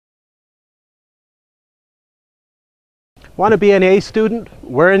Want to be an A student?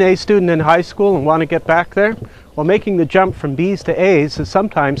 We're an A student in high school and want to get back there? Well, making the jump from B's to A's is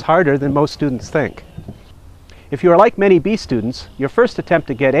sometimes harder than most students think. If you are like many B students, your first attempt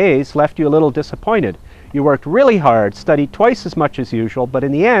to get A's left you a little disappointed. You worked really hard, studied twice as much as usual, but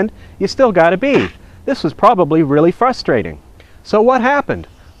in the end, you still got a B. This was probably really frustrating. So what happened?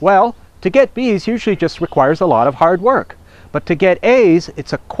 Well, to get B's usually just requires a lot of hard work. But to get A's,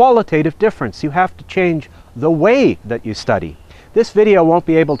 it's a qualitative difference. You have to change the way that you study. This video won't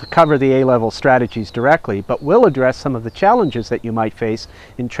be able to cover the A-level strategies directly, but will address some of the challenges that you might face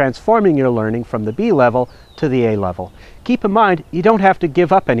in transforming your learning from the B level to the A level. Keep in mind, you don't have to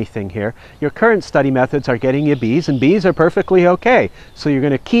give up anything here. Your current study methods are getting you B's, and B's are perfectly okay. So you're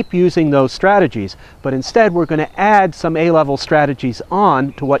going to keep using those strategies, but instead we're going to add some A-level strategies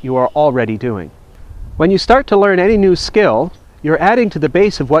on to what you are already doing. When you start to learn any new skill, you're adding to the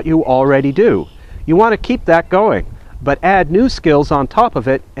base of what you already do. You want to keep that going, but add new skills on top of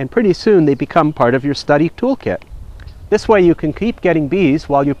it, and pretty soon they become part of your study toolkit. This way you can keep getting B's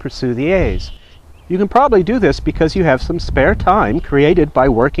while you pursue the A's. You can probably do this because you have some spare time created by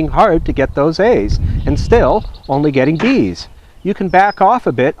working hard to get those A's, and still only getting B's. You can back off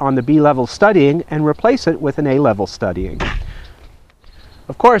a bit on the B-level studying and replace it with an A-level studying.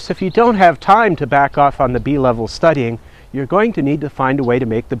 Of course, if you don't have time to back off on the B-level studying, you're going to need to find a way to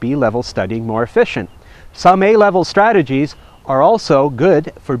make the B-level studying more efficient. Some A-level strategies are also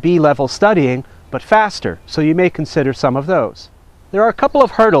good for B-level studying, but faster, so you may consider some of those. There are a couple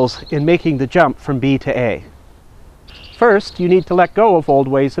of hurdles in making the jump from B to A. First, you need to let go of old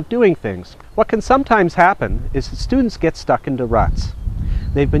ways of doing things. What can sometimes happen is that students get stuck into ruts.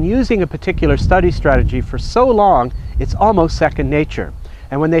 They've been using a particular study strategy for so long, it's almost second nature.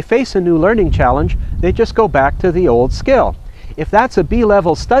 And when they face a new learning challenge, they just go back to the old skill. If that's a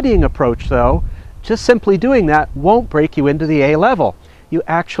B-level studying approach, though, just simply doing that won't break you into the A level. You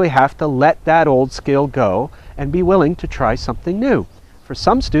actually have to let that old skill go and be willing to try something new. For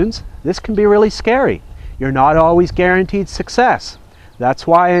some students, this can be really scary. You're not always guaranteed success. That's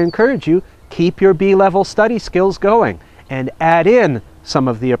why I encourage you, keep your B-level study skills going and add in some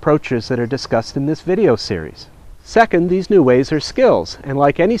of the approaches that are discussed in this video series. Second, these new ways are skills, and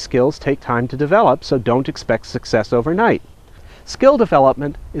like any skills, take time to develop, so don't expect success overnight. Skill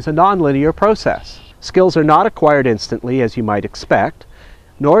development is a non-linear process. Skills are not acquired instantly, as you might expect,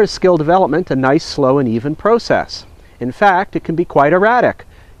 nor is skill development a nice, slow, and even process. In fact, it can be quite erratic.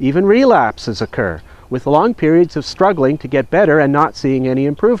 Even relapses occur, with long periods of struggling to get better and not seeing any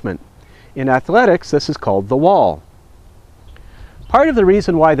improvement. In athletics, this is called the wall. Part of the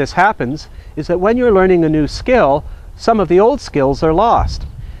reason why this happens is that when you're learning a new skill, some of the old skills are lost.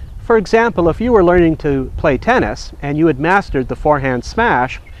 For example, if you were learning to play tennis and you had mastered the forehand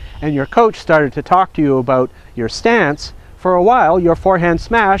smash and your coach started to talk to you about your stance, for a while your forehand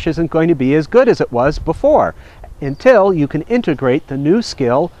smash isn't going to be as good as it was before until you can integrate the new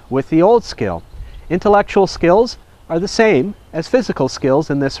skill with the old skill. Intellectual skills are the same as physical skills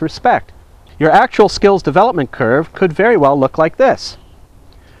in this respect. Your actual skills development curve could very well look like this.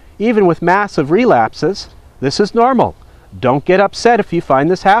 Even with massive relapses, this is normal. Don't get upset if you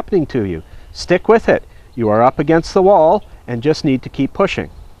find this happening to you. Stick with it. You are up against the wall and just need to keep pushing.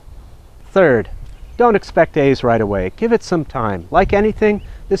 Third, don't expect A's right away. Give it some time. Like anything,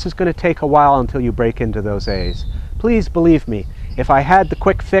 this is going to take a while until you break into those A's. Please believe me, if I had the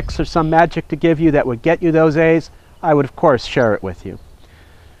quick fix or some magic to give you that would get you those A's, I would of course share it with you.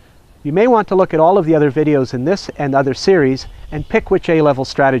 You may want to look at all of the other videos in this and other series and pick which A-level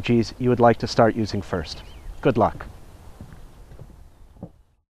strategies you would like to start using first. Good luck.